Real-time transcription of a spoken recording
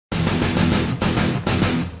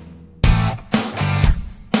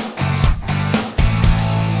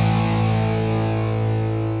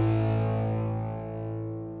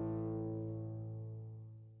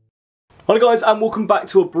Hi guys, and welcome back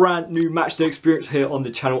to a brand new matchday experience here on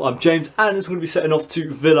the channel. I'm James, and it's going to be setting off to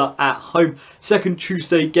Villa at home. Second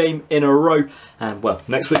Tuesday game in a row, and well,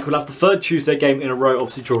 next week we'll have the third Tuesday game in a row,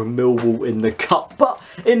 obviously drawing Millwall in the cup. But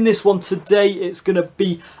in this one today, it's going to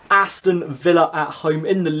be Aston Villa at home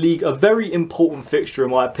in the league. A very important fixture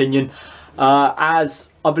in my opinion, as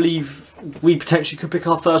I believe we potentially could pick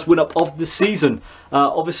our first win up of the season.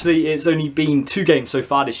 Obviously, it's only been 2 games so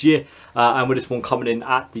far this year, and with this one coming in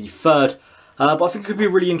at the third. But I think it could be a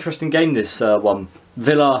really interesting game, this one.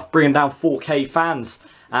 Villa bringing down 4K fans,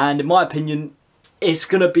 and in my opinion, it's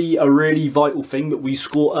going to be a really vital thing that we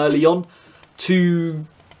score early on to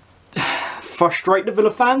frustrate the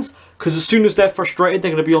Villa fans, because as soon as they're frustrated,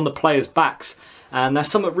 they're going to be on the players' backs. And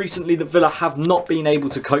that's something recently that Villa have not been able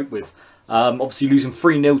to cope with. Obviously losing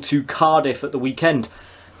 3-0 to Cardiff at the weekend.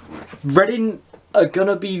 Reading are going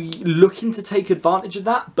to be looking to take advantage of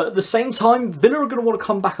that, but at the same time, Villa are going to want to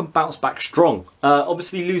come back and bounce back strong.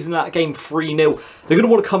 Obviously losing that game 3-0, they're going to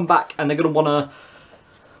want to come back and they're going to want to,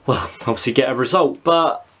 well, obviously get a result.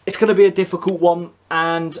 But it's going to be a difficult one,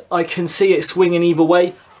 and I can see it swinging either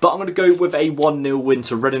way. But I'm going to go with a 1-0 win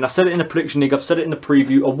to Reading. I said it in the prediction league, I've said it in the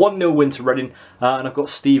preview, a 1-0 win to Reading, and I've got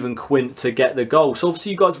Stephen Quinn to get the goal. So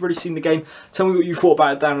obviously you guys have already seen the game. Tell me what you thought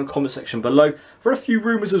about it down in the comment section below. There are a few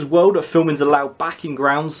rumours as well that filming's allowed back in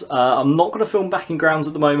grounds. I'm not going to film back in grounds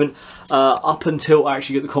at the moment, up until I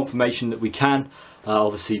actually get the confirmation that we can.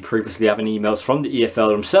 Obviously previously having emails from the EFL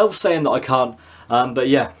themselves saying that I can't. But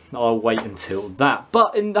yeah, I'll wait until that.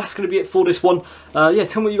 But that's going to be it for this one. Yeah,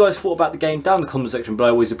 tell me what you guys thought about the game down in the comment section below.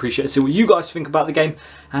 I always appreciate to see what you guys think about the game.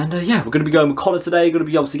 And yeah, we're going to be going with Collar today. Going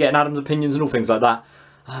to be obviously getting Adam's opinions and all things like that.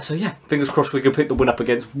 So yeah, fingers crossed we can pick the win up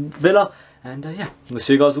against Villa. And yeah, we'll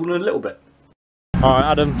see you guys all in a little bit. Alright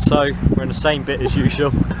Adam, so we're in the same bit as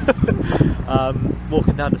usual.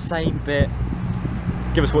 Walking down the same bit.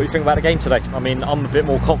 Give us what you think about the game today. I mean, I'm a bit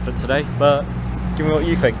more confident today, but give me what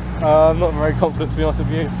you think. I'm not very confident, to be honest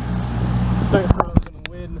with you. Don't feel like we're going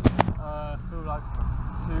to win. I feel like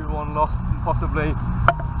 2-1 loss, possibly.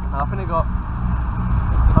 I think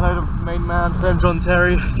I know the main man, John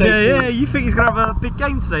Terry. Yeah, you think he's going to have a big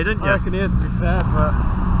game today, don't you? I reckon he is, to be fair, but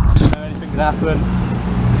you know, anything can happen.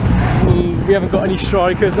 We haven't got any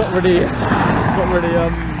strikers, not really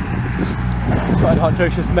excited about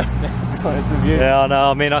Joseph Mendes, to be honest with you. Yeah, I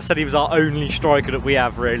know. I mean, I said he was our only striker that we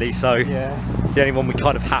have, really, so yeah, it's the only one we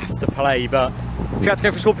kind of have to play. But if you had to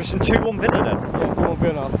go for a score prediction, 2-1 Villa then? Yeah, 2-1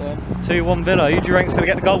 Villa, I said. 2-1 Villa. Who do you reckon is going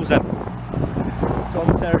to get the goals then?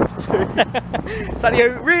 John Terry too. Is that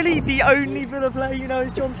really the only Villa player you know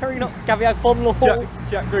is John Terry, not Gabby Agbon or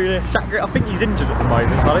Jack Grealish? I think he's injured at the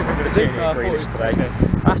moment, so I don't think we're going to see any Grealish today. Okay.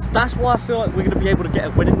 That's why I feel like we're going to be able to get a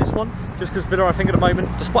win in this one, just because Villa, I think at the moment,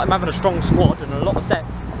 despite them having a strong squad and a lot of depth,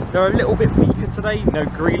 they're a little bit weaker today. No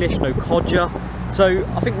Grealish, no Codger, so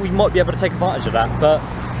I think we might be able to take advantage of that. But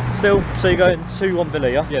still, so you're going 2-1 Villa,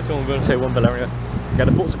 yeah? Yeah, 2-1 Villa. 2-1 Villa, yeah. Get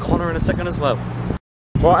the thoughts of Connor in a second as well.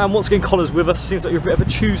 Right, and once again, Connor's with us. Seems like you're a bit of a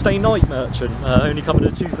Tuesday night merchant, only coming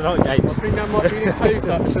to Tuesday night games. I think that might be the case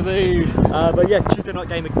actually. But yeah, Tuesday night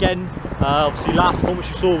game again. Obviously, last performance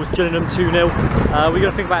you saw was Gillingham 2-0. We're going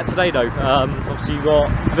to think about it today though. Obviously, you've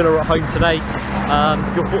got Villa at home today.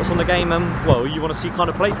 Your thoughts on the game, and well, you want to see kind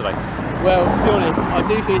of play today? Well, to be honest, I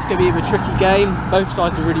do think it's going to be a tricky game. Both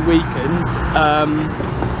sides are really weakened.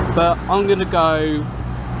 But I'm going to go,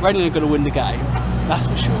 Reading are going to win the game, that's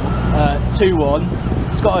for sure. 2-1.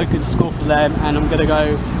 Scott can score for them, and I'm going to go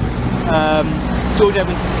George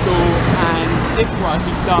Evans to score, and if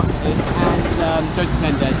he starts and Joseph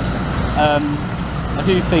Mendes. I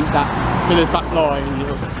do think that Villa's back line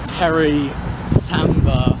of Terry,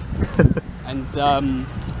 Samba and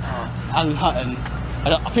Alan Hutton,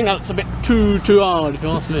 I think that's a bit too hard if you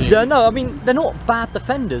ask me. Yeah, no, I mean, they're not bad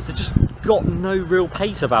defenders, they've just got no real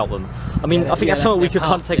pace about them. I mean, I think that's something we could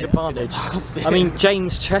kind of take advantage. I mean,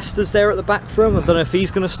 James Chester's there at the back for him. I don't know if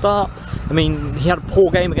he's going to start. I mean, he had a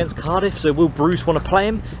poor game against Cardiff, so will Bruce want to play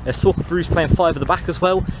him? There's talk of Bruce playing 5 at the back as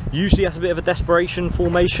well. Usually that's a bit of a desperation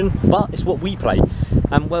formation, but it's what we play.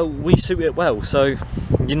 And well, we suit it well, so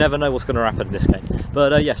you never know what's going to happen in this game.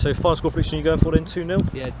 But yeah, so final score prediction, you going for then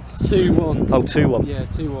 2-0? Yeah, it's 2-1. Oh, 2-1. Yeah,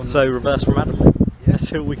 2-1. So reverse from Adam. Yeah. Let's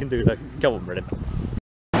see what we can do though. Go on, Brennan.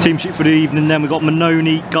 Team sheet for the evening then, we've got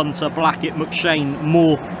Manoni, Gunter, Blackett, McShane,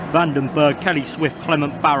 Moore, Vandenberg, Kelly, Swift,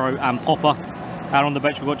 Clement, Barrow and Popper. And on the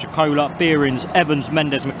bench we've got Jacola, Beerings, Evans,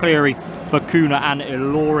 Mendes, McCleary, Bakuna and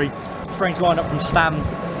Ilori. Strange lineup from Stam.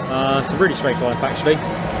 It's a really strange lineup actually.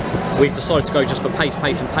 We've decided to go just for pace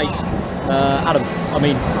and pace. Adam, I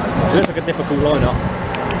mean, it looks like a difficult lineup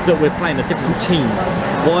that we're playing, a difficult team.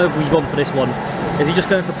 Why have we gone for this one? Is he just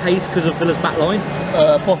going for pace because of Villa's back line?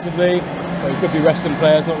 Possibly. Well, he could be resting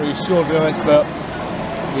players, not really sure to be honest, but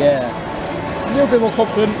yeah. A little bit more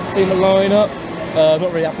confident seeing the lineup.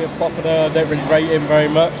 Not really happy with Popper there. I don't really rate him very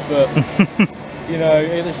much, but you know,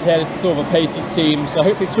 this is sort of a pacey team, so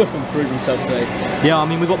hopefully Swift can prove himself today. Yeah, I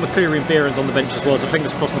mean, we've got McCleary and Behrens on the bench as well, so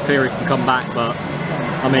fingers crossed McCleary can come back, but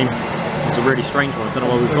I mean, it's a really strange one. I don't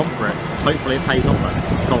know why we've gone for it. Hopefully it pays off though.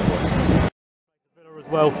 Go on, boys. As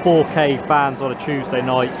well, 4K fans on a Tuesday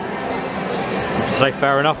night. I should say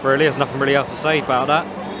fair enough, really. There's nothing really else to say about that.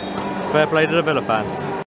 Fair play to the Villa fans.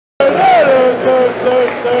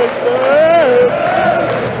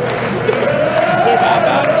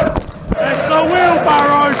 It's the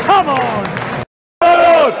wheelbarrow, come on! My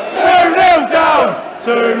lord, 2-0 down!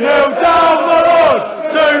 2-0 down, my lord!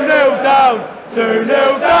 2-0 down! 2-0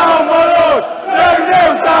 down, my lord!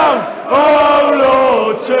 2-0 down! Oh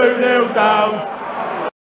lord, 2-0 down!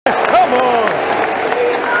 Come on!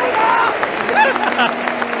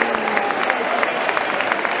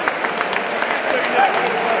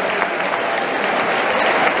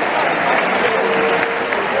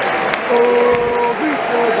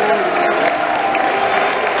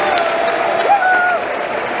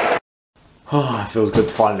 Oh, it feels good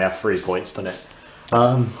to finally have 3 points, doesn't it?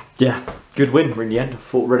 Yeah, good win in the end. I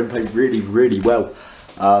thought Reading played really well.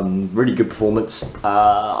 Really good performance.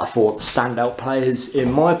 I thought the standout players,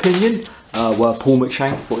 in my opinion, were Paul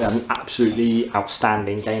McShane. I thought he had an absolutely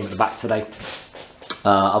outstanding game at the back today.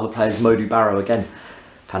 Other players, Modou Barrow again,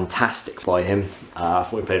 fantastic by him. I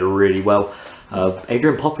thought he played really well.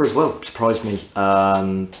 Adrian Popper as well surprised me.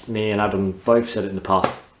 Me and Adam both said it in the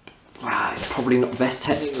past. He's probably not the best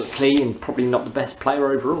technically and probably not the best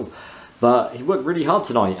player overall, but he worked really hard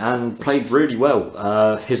tonight and played really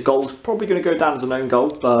well. His goal's probably going to go down as an own goal,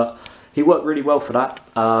 but he worked really well for that.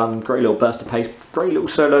 Great little burst of pace, great little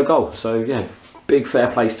solo goal. So yeah, big fair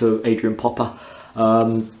play to Adrian Popper.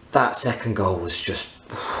 That second goal was just,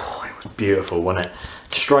 it was beautiful, wasn't it?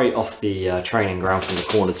 Straight off the training ground from the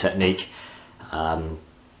corner technique.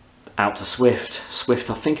 Out to Swift. Swift,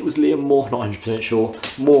 I think it was Liam Moore, not 100% sure.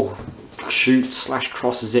 Moore shoots /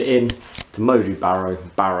 crosses it in to Modou Barrow.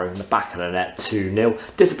 Barrow in the back of the net, 2-0.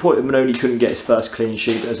 Disappointed Manoni couldn't get his first clean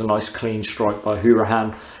sheet. It was a nice clean strike by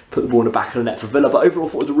Hourahan. Put the ball in the back of the net for Villa, but overall I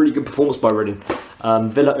thought it was a really good performance by Reading.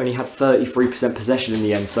 Villa only had 33% possession in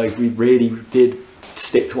the end, so we really did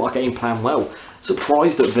stick to our game plan well.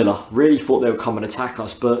 Surprised at Villa. Really thought they would come and attack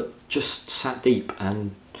us, but just sat deep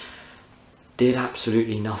and did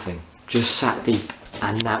absolutely nothing. Just sat deep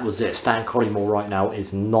and that was it. Stan Collymore right now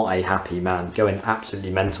is not a happy man, going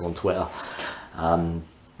absolutely mental on Twitter.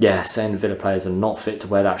 Yeah, saying Villa players are not fit to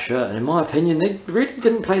wear that shirt, and in my opinion they really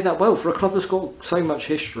didn't play that well for a club that's got so much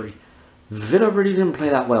history. Villa really didn't play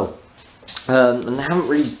that well, and they haven't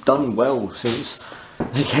really done well since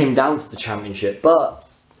they came down to the Championship. But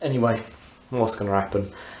anyway, what's going to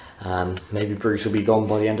happen? Maybe Bruce will be gone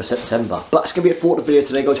by the end of September. But it's going to be it for the video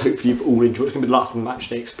today, guys. Hopefully you've all enjoyed. It's going to be the last match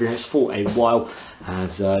day experience for a while,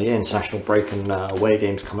 as yeah, international break and away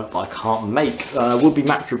games come up that I can't make. Will be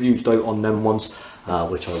match reviews though on them ones,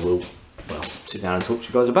 which I will, well, sit down and talk to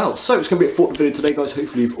you guys about. So it's going to be it for the video today, guys.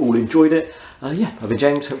 Hopefully you've all enjoyed it. Yeah, I've been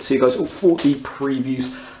James. Hope to see you guys all for the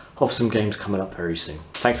previews of some games coming up very soon.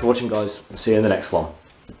 Thanks for watching, guys. See you in the next one.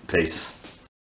 Peace.